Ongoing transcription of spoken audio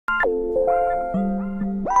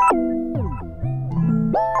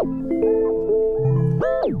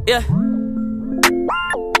Yeah.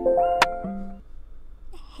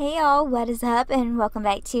 Hey y'all, what is up, and welcome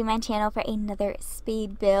back to my channel for another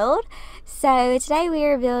speed build. So today we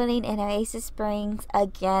are building in Oasis Springs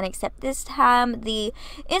again, except this time the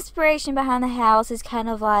inspiration behind the house is kind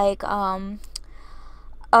of like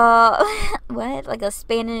what, like a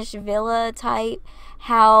Spanish villa type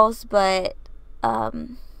house, but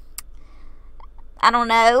I don't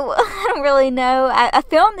know. I don't really know. I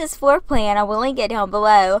filmed this floor plan, I will link it down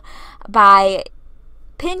below, by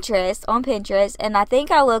Pinterest, on Pinterest, and I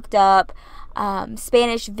think I looked up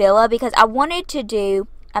Spanish villa because I wanted to do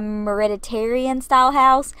a Mediterranean style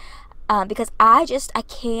house, because I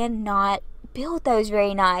cannot build those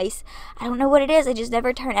very nice. I don't know what it is, it just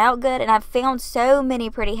never turned out good, and I've found so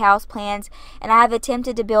many pretty house plans, and I've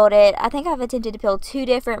attempted to build it. I think I've attempted to build two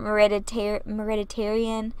different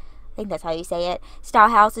Mediterranean, I think that's how you say it, style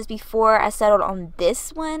houses before I settled on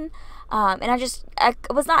this one, and I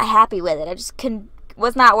was not happy with it. I just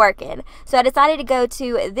was not working. So I decided to go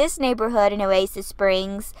to this neighborhood in Oasis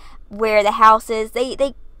Springs where the houses, they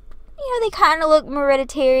kind of look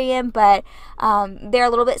Mediterranean, but they're a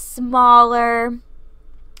little bit smaller,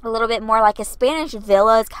 a little bit more like a Spanish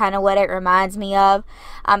villa is kind of what it reminds me of.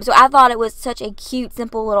 So I thought it was such a cute,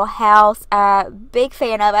 simple little house. Big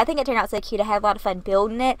fan of it. I think it turned out so cute. I had a lot of fun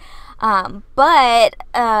building it.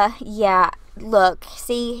 Yeah. Look,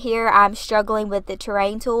 see here, I'm struggling with the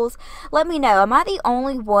terrain tools. Let me know, am I the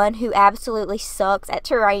only one who absolutely sucks at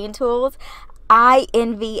terrain tools? I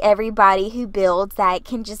envy everybody who builds that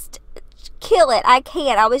can just kill it. I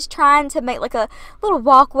can't. I was trying to make like a little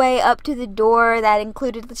walkway up to the door that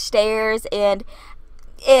included the stairs, and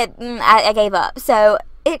I gave up. So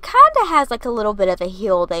it kind of has like a little bit of a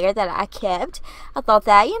hill there that I kept. I thought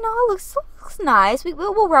that, it looks nice.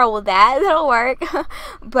 We'll roll with that. That'll work.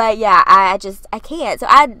 But yeah, I can't. So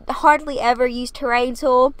I hardly ever use terrain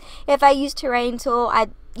tool. If I use terrain tool, I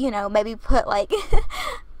maybe put like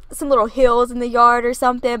some little hills in the yard or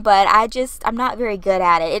something, but I'm not very good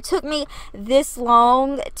at it. It took me this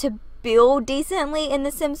long to build decently in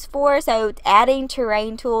The Sims 4, so adding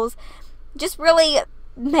terrain tools just really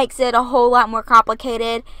makes it a whole lot more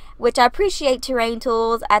complicated, which I appreciate terrain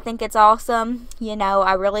tools. I think it's awesome,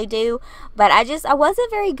 I really do, but I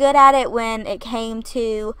wasn't very good at it when it came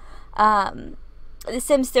to The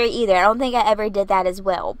Sims 3 either. I don't think I ever did that as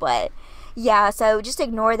well, but yeah, so just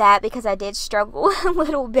ignore that because I did struggle a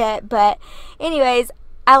little bit. But anyways,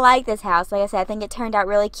 I like this house. Like I said, I think it turned out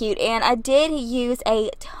really cute, and I did use a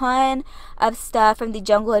ton of stuff from the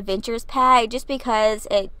Jungle Adventures pack just because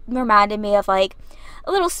it reminded me of like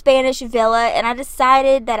a little Spanish villa, and I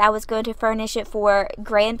decided that I was going to furnish it for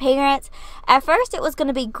grandparents. At first it was going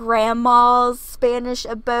to be grandma's Spanish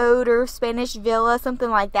abode or Spanish villa, something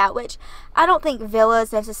like that, which I don't think villa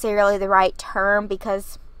is necessarily the right term,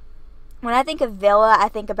 because when I think of villa, I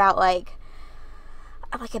think about like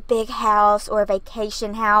a big house or a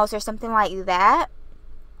vacation house or something like that.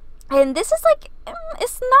 And this is like,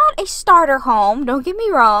 it's not a starter home, don't get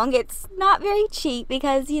me wrong. It's not very cheap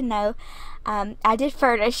because, I did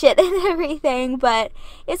furnish it and everything, but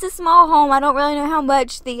it's a small home. I don't really know how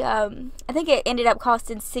much I think it ended up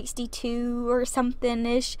costing $62 or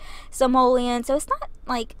something-ish, simoleon, so it's not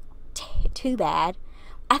like too bad.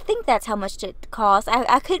 I think that's how much it costs.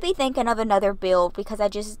 I could be thinking of another build because I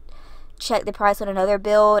just checked the price on another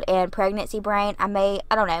build, and pregnancy brain, I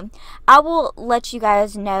don't know. I will let you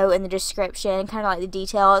guys know in the description, kind of like the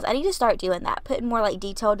details. I need to start doing that, putting more like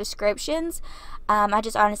detailed descriptions. I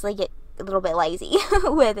just honestly get a little bit lazy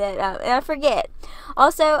with it, and I forget.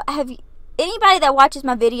 Also, anybody that watches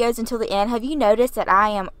my videos until the end, have you noticed that I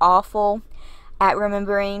am awful at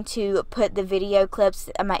remembering to put the video clips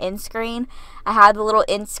on my end screen? I have the little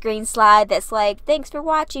end screen slide that's like, thanks for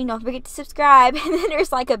watching, don't forget to subscribe, and then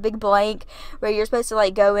there's like a big blank where you're supposed to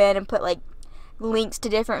like go in and put like links to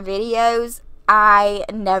different videos. I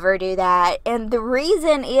never do that, and the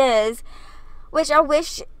reason is, which I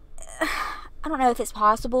wish, I don't know if it's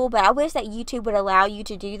possible, but I wish that YouTube would allow you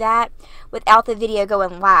to do that without the video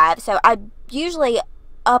going live. So I usually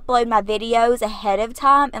upload my videos ahead of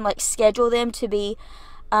time and like schedule them to be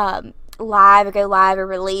live or go live or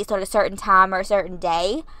released on a certain time or a certain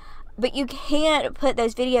day, but you can't put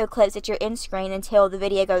those video clips at your end screen until the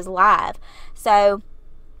video goes live. So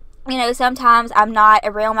sometimes I'm not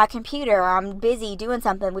around my computer, or I'm busy doing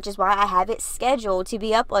something, which is why I have it scheduled to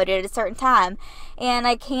be uploaded at a certain time, and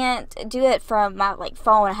I can't do it from my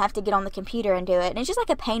phone. I have to get on the computer and do it, and it's just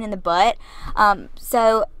like a pain in the butt.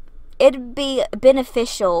 So it'd be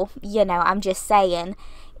beneficial, I'm just saying,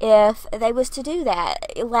 if they was to do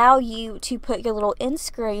that, allow you to put your little end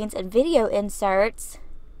screens and video inserts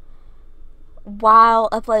while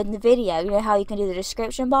uploading the video. You know how you can do the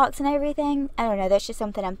description box and everything? I don't know, that's just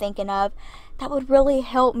something I'm thinking of. That would really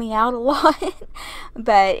help me out a lot.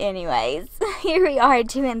 But anyways, here we are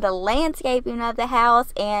doing the landscaping of the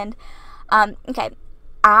house. And okay,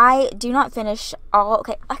 I do not finish all.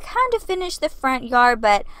 Okay, I kind of finished the front yard,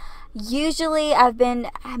 but usually I've been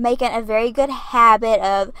making a very good habit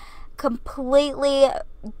of completely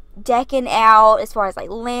decking out as far as like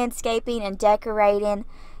landscaping and decorating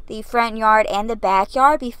the front yard and the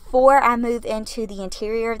backyard before I move into the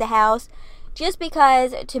interior of the house, just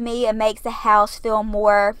because to me it makes the house feel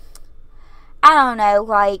more, I don't know,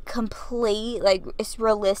 like complete, like it's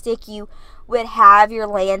realistic. You would have your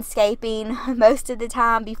landscaping most of the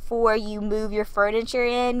time before you move your furniture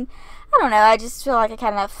in. I don't know, I just feel like I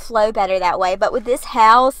kind of flow better that way. But with this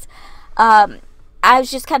house, I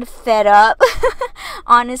was just kind of fed up,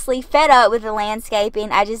 honestly, fed up with the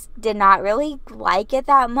landscaping. I just did not really like it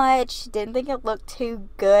that much. Didn't think it looked too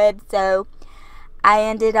good. So I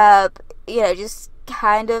ended up, you know, just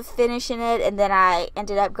kind of finishing it. And then I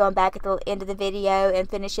ended up going back at the end of the video and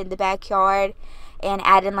finishing the backyard and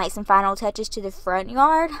adding like some final touches to the front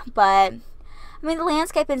yard. But, I mean, the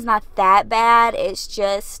landscaping's not that bad. It's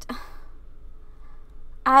just,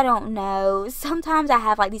 I don't know, sometimes I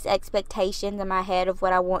have like these expectations in my head of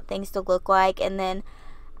what I want things to look like, and then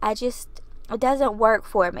it doesn't work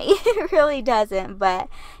for me. It really doesn't. But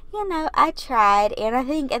you know, I tried, and I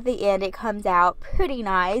think at the end it comes out pretty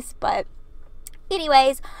nice. But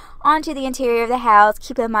anyways, on to the interior of the house.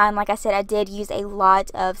 Keep in mind, like I said, I did use a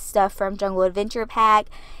lot of stuff from Jungle Adventure Pack,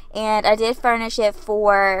 and I did furnish it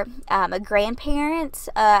for a grandparents.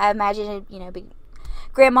 I imagine, you know,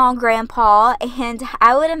 grandma and grandpa, and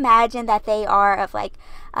I would imagine that they are of like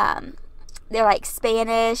they're like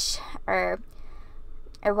Spanish or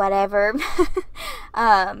whatever.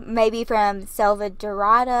 Maybe from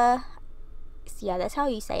Salvadorada. Yeah, that's how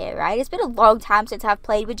you say it, right? It's been a long time since I've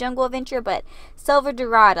played with Jungle Adventure, but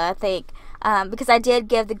Salvadorada, I think, because I did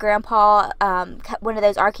give the grandpa one of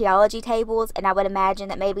those archaeology tables, and I would imagine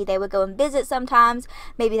that maybe they would go and visit sometimes.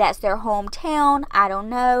 Maybe that's their hometown, I don't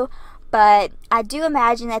know. But I do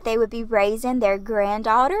imagine that they would be raising their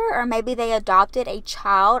granddaughter, or maybe they adopted a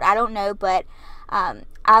child. I don't know, but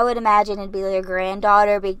I would imagine it'd be their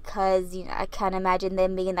granddaughter, because, you know, I kind of imagine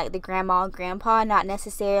them being like the grandma and grandpa, not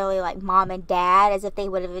necessarily like mom and dad, as if they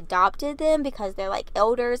would have adopted them because they're like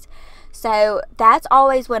elders. So that's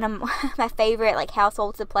always one of my favorite like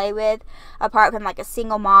households to play with, apart from like a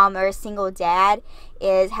single mom or a single dad,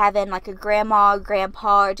 is having like a grandma,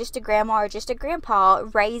 grandpa, or just a grandma or just a grandpa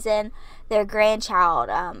raising their grandchild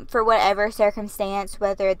for whatever circumstance,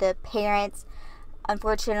 whether the parents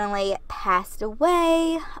unfortunately passed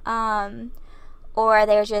away, or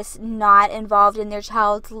they're just not involved in their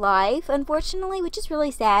child's life, unfortunately, which is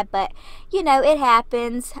really sad, but you know, it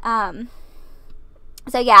happens.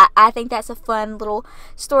 So yeah, I think that's a fun little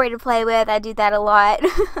story to play with. I do that a lot.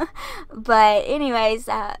 But anyways,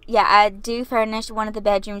 yeah, I do furnish one of the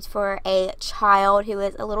bedrooms for a child who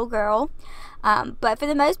is a little girl. But for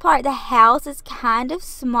the most part, the house is kind of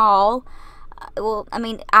small. Well, I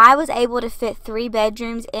mean, I was able to fit 3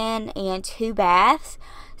 bedrooms in and 2 baths.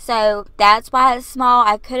 So that's why it's small.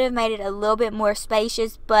 I could have made it a little bit more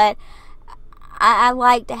spacious, but I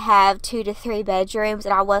like to have 2 to 3 bedrooms,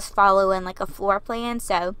 and I was following like a floor plan.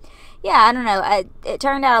 So yeah, I don't know, it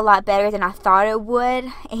turned out a lot better than I thought it would,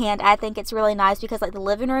 and I think it's really nice because like the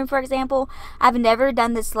living room, for example, I've never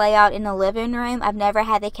done this layout in the living room. I've never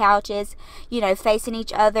had the couches, you know, facing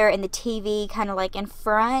each other and the TV kind of like in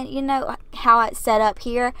front, you know, how it's set up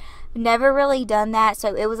here. Never really done that,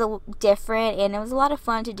 so it was a different, and it was a lot of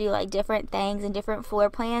fun to do like different things and different floor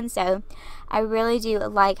plans. So I really do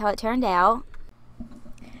like how it turned out.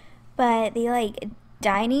 But the like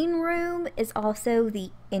dining room is also the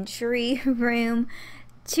entry room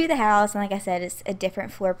to the house, and like I said, it's a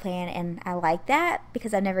different floor plan, and I like that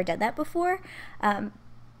because I've never done that before. But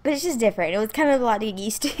it's just different. It was kind of a lot to get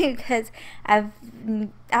used to because I've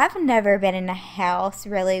never been in a house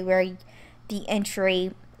really where the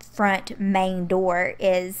entry front main door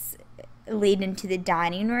is leading to the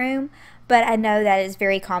dining room. But I know that is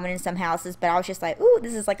very common in some houses, but I was just like, ooh,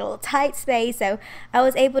 this is like a little tight space. So I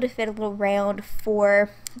was able to fit a little round 4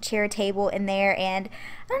 chair table in there, and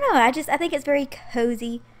I don't know, I think it's very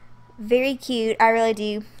cozy, very cute. I really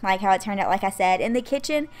do like how it turned out, like I said. And the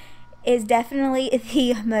kitchen is definitely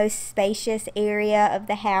the most spacious area of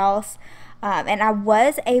the house. And I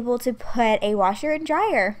was able to put a washer and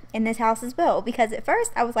dryer in this house as well, because at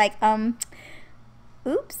first I was like,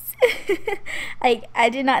 oops. Like, I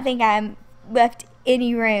did not think I left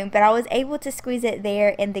any room, but I was able to squeeze it there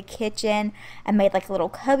in the kitchen. I made like a little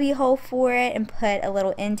cubby hole for it and put a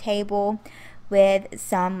little end table with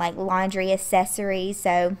some like laundry accessories.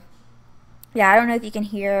 So yeah, I don't know if you can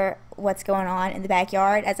hear what's going on in the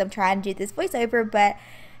backyard as I'm trying to do this voiceover, but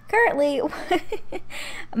currently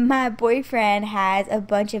my boyfriend has a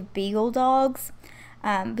bunch of beagle dogs.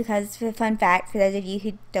 Because fun fact for those of you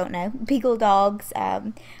who don't know, beagle dogs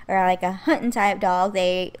are like a hunting type dog.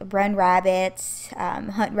 They run rabbits,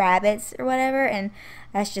 hunt rabbits or whatever, and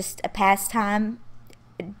that's just a pastime,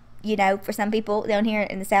 you know, for some people down here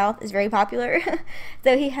in the South. Is very popular.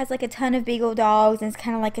 So he has like a ton of beagle dogs, and it's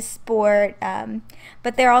kind of like a sport,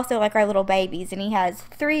 but they're also like our little babies, and he has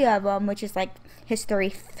 3 of them, which is like his 3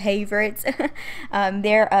 favorites.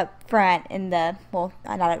 They're up front in the, well,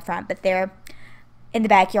 not up front, but they're in the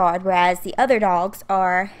backyard, whereas the other dogs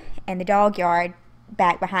are in the dog yard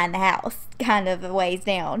back behind the house, kind of a ways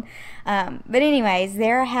down. But anyways,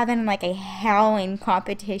 they're having like a howling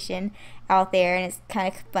competition out there, and it's kind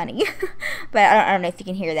of funny. But I don't know if you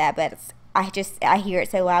can hear that, but I hear it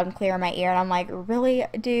so loud and clear in my ear, and I'm like, really,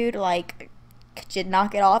 dude, like, could you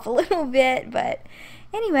knock it off a little bit? But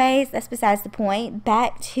anyways, that's besides the point.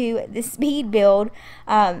 Back to the speed build.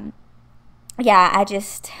 Yeah, I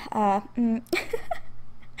just, I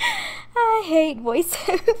hate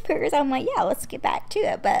voiceovers. I'm like, yeah, let's get back to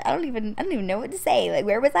it, but I don't even know what to say. Like,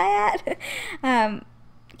 where was I at?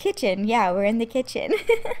 Kitchen. Yeah, we're in the kitchen.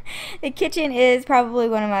 The kitchen is probably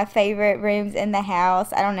one of my favorite rooms in the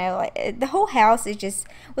house. I don't know, like, the whole house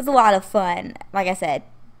was a lot of fun. Like I said,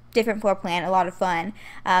 different floor plan, a lot of fun.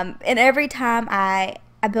 And every time I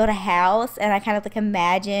build a house and I kind of like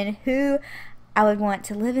imagine who I would want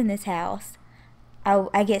to live in this house,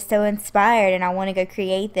 I get so inspired and I want to go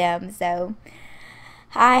create them. So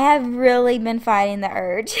I have really been fighting the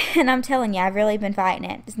urge, and I'm telling you, I've really been fighting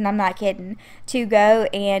it, and I'm not kidding, to go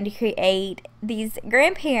and create these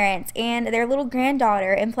grandparents and their little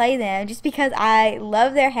granddaughter and play them, just because I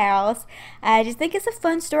love their house. I just think it's a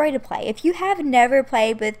fun story to play. If you have never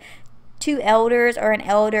played with 2 elders or an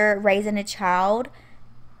elder raising a child,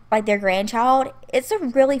 like their grandchild, it's a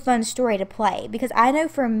really fun story to play, because I know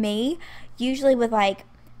for me, usually with like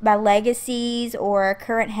my legacies or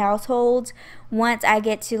current households, once I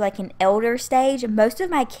get to like an elder stage, most of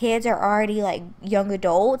my kids are already like young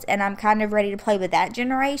adults, and I'm kind of ready to play with that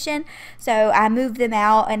generation. So I move them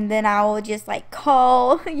out, and then I will just like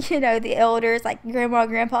call, you know, the elders, like grandma,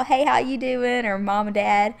 grandpa, hey, how you doing? Or mom and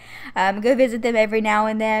dad, go visit them every now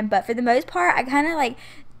and then. But for the most part, I kind of like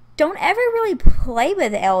don't ever really play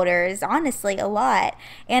with the elders, honestly, a lot.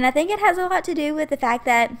 And I think it has a lot to do with the fact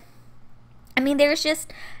that, I mean, there's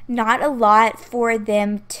just not a lot for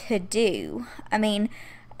them to do. I mean,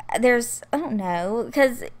 I don't know,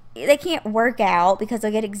 because they can't work out because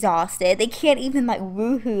they'll get exhausted. They can't even like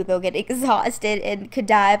woohoo, they'll get exhausted and could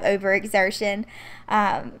die of overexertion.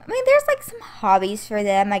 I mean, there's like some hobbies for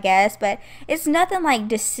them, I guess, but it's nothing like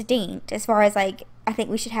distinct as far as like, I think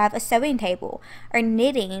we should have a sewing table or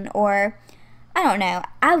knitting, or I don't know.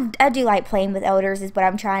 I do like playing with elders is what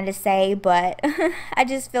I'm trying to say, but I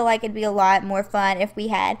just feel like it'd be a lot more fun if we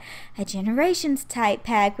had a generations type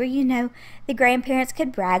pack where, you know, the grandparents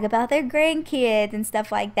could brag about their grandkids and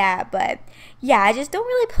stuff like that. But yeah, I just don't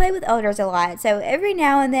really play with elders a lot. So every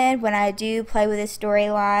now and then when I do play with a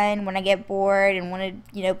storyline, when I get bored and want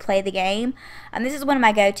to, you know, play the game, this is one of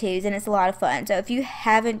my go-tos, and it's a lot of fun. So if you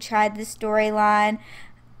haven't tried the storyline,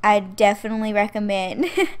 I definitely recommend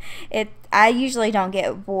it. I usually don't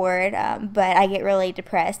get bored, but I get really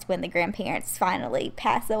depressed when the grandparents finally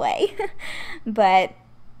pass away. But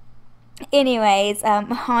anyways,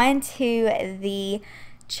 on to the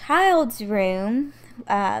child's room.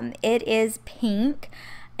 It is pink.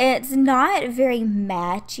 It's not very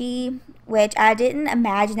matchy, which I didn't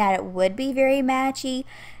imagine that it would be very matchy.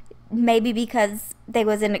 Maybe because they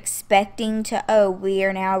wasn't expecting to, oh, we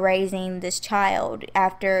are now raising this child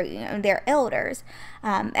after, you know, their elders.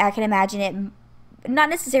 I can imagine it not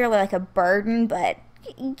necessarily like a burden, but,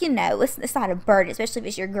 you know, it's not a burden, especially if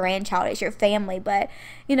it's your grandchild, it's your family. But,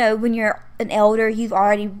 you know, when you're an elder, you've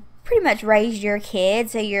already pretty much raised your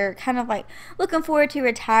kids, so you're kind of like looking forward to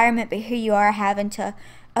retirement, but here you are having to,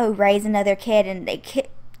 oh, raise another kid, and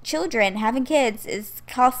children having kids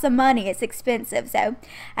costs some money, it's expensive. So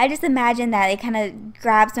I just imagine that they kind of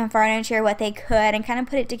grabbed some furniture, what they could, and kind of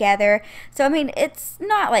put it together. So I mean, it's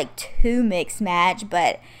not like too mixed match,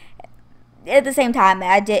 but at the same time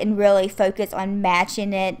I didn't really focus on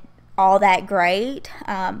matching it all that great.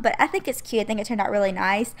 But I think it's cute. I think it turned out really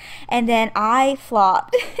nice. And then I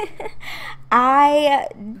flopped. I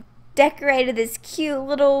decorated this cute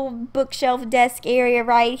little bookshelf desk area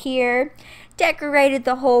right here. decorated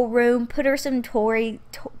the whole room, put her some toys,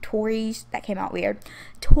 that came out weird,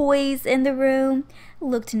 toys in the room.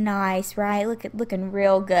 Looked nice, right? Looking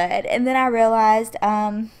real good. And then I realized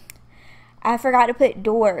I forgot to put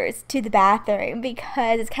doors to the bathroom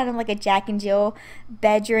because it's kind of like a Jack and Jill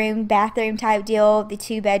bathroom type deal. The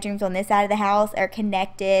two bedrooms on this side of the house are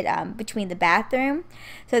connected between the bathroom.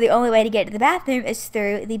 So the only way to get to the bathroom is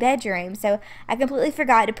through the bedroom. So I completely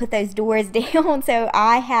forgot to put those doors down. So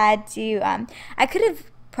I had to, I could have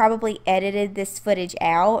probably edited this footage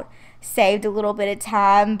out, saved a little bit of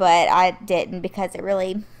time, but I didn't because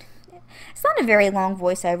it's not a very long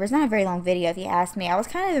voiceover. It's not a very long video if you ask me. I was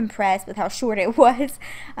kind of impressed with how short it was.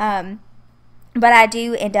 But I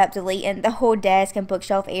do end up deleting the whole desk and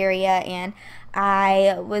bookshelf area, and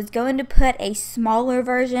I was going to put a smaller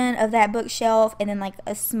version of that bookshelf and then like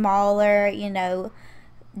a smaller, you know,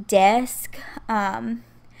 desk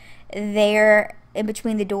there in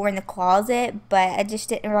between the door and the closet, but I just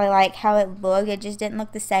didn't really like how it looked. It just didn't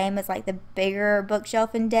look the same as like the bigger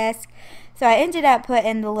bookshelf and desk. So I ended up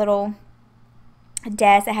putting the little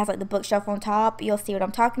desk that has like the bookshelf on top. You'll see what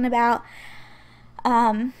I'm talking about.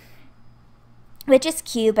 Which is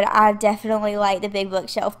cute, but I definitely like the big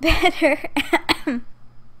bookshelf better.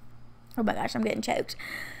 Oh my gosh, I'm getting choked.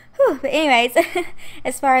 Whew. But anyways,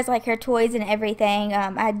 as far as like her toys and everything,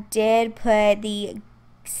 I did put the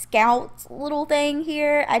Scouts little thing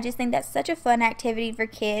here. I just think that's such a fun activity for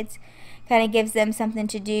kids. Kind of gives them something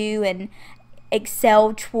to do and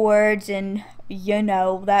excel towards, and you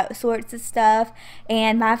know, that sorts of stuff.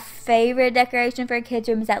 And my favorite decoration for a kid's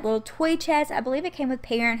room is that little toy chest. I believe it came with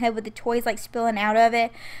Parenthood with the toys like spilling out of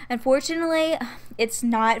it. Unfortunately, it's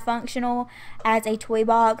not functional as a toy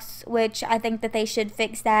box, which I think that they should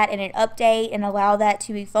fix that in an update and allow that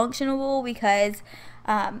to be functional, because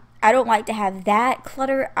I don't like to have that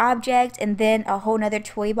clutter object and then a whole nother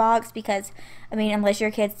toy box, because I mean, unless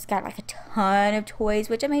your kid's got like a ton of toys,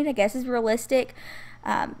 which I mean, I guess is realistic,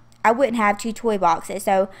 I wouldn't have 2 toy boxes.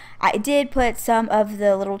 So I did put some of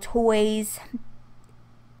the little toys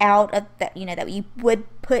out of that, you know, that you would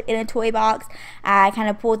put in a toy box. I kind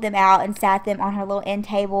of pulled them out and sat them on her little end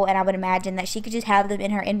table, and I would imagine that she could just have them in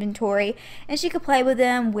her inventory and she could play with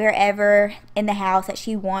them wherever in the house that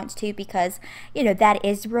she wants to, because you know, that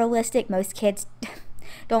is realistic. Most kids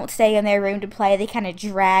don't stay in their room to play. They kind of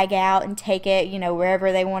drag out and take it, you know,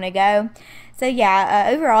 wherever they want to go. So yeah,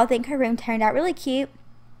 overall I think her room turned out really cute.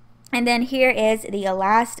 And then here is the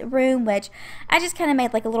last room, which I just kind of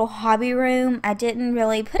made like a little hobby room. I didn't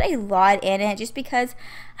really put a lot in it just because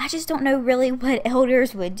I just don't know really what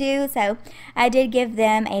elders would do. So I did give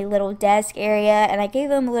them a little desk area, and I gave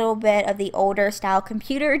them a little bit of the older style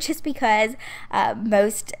computer just because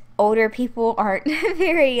most older people aren't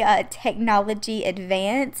very technology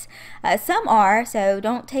advanced. Some are, so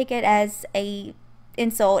don't take it as a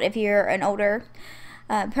insult if you're an older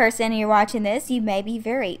person and you're watching this. You may be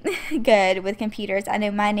very good with computers. I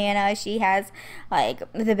know my Nana, she has like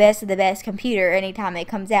the best of the best computer anytime it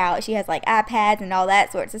comes out. She has like iPads and all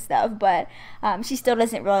that sorts of stuff, but she still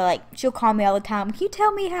doesn't really like, she'll call me all the time, can you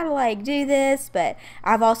tell me how to like do this? But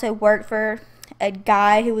I've also worked for a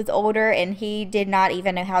guy who was older, and he did not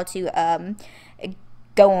even know how to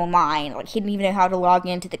go online. Like, he didn't even know how to log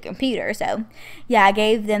into the computer. So yeah, I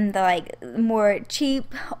gave them the like more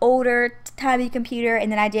cheap, older timey computer,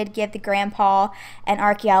 and then I did give the grandpa an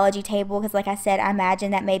archaeology table, because like I said, I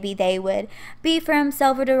imagine that maybe they would be from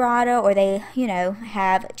Silverado, or they, you know,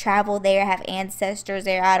 have traveled there, have ancestors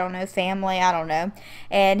there, I don't know, family, I don't know,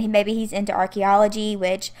 and maybe he's into archaeology.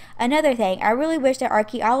 Which, another thing, I really wish that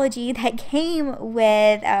archaeology that came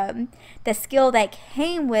with the skill that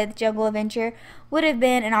came with Jungle Adventure would have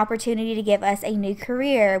been an opportunity to give us a new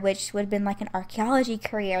career, which would have been like an archaeology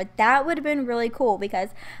career. That would have been really cool, because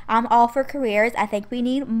I'm all for careers. I think we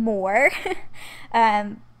need more.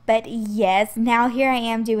 But yes, now here I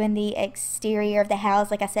am doing the exterior of the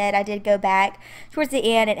house. Like I said, I did go back towards the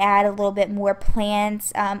end and add a little bit more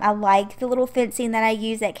plants. I like the little fencing that I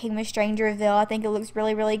used that came with Strangerville. I think it looks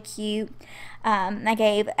really, really cute. I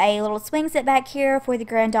gave a little swing set back here for the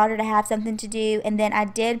granddaughter to have something to do, and then I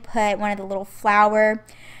did put one of the little flower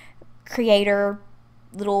creator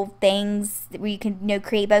little things where you can, you know,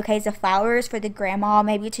 create bouquets of flowers for the grandma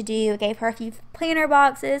maybe to do. I gave her a few planter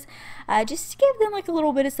boxes just to give them like a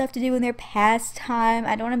little bit of stuff to do in their pastime.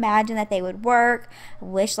 I don't imagine that they would work. I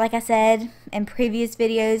wish, like I said in previous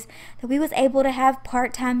videos, that we was able to have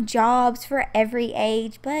part-time jobs for every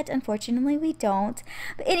age, but unfortunately we don't.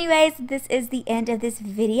 But anyways, this is the end of this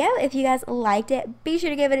video. If you guys liked it, be sure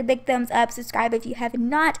to give it a big thumbs up. Subscribe if you have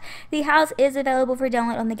not. The house is available for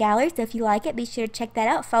download on the gallery, so if you like it, be sure to check that that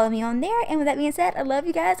out, follow me on there. And with that being said, I love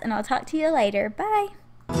you guys, and I'll talk to you later. Bye.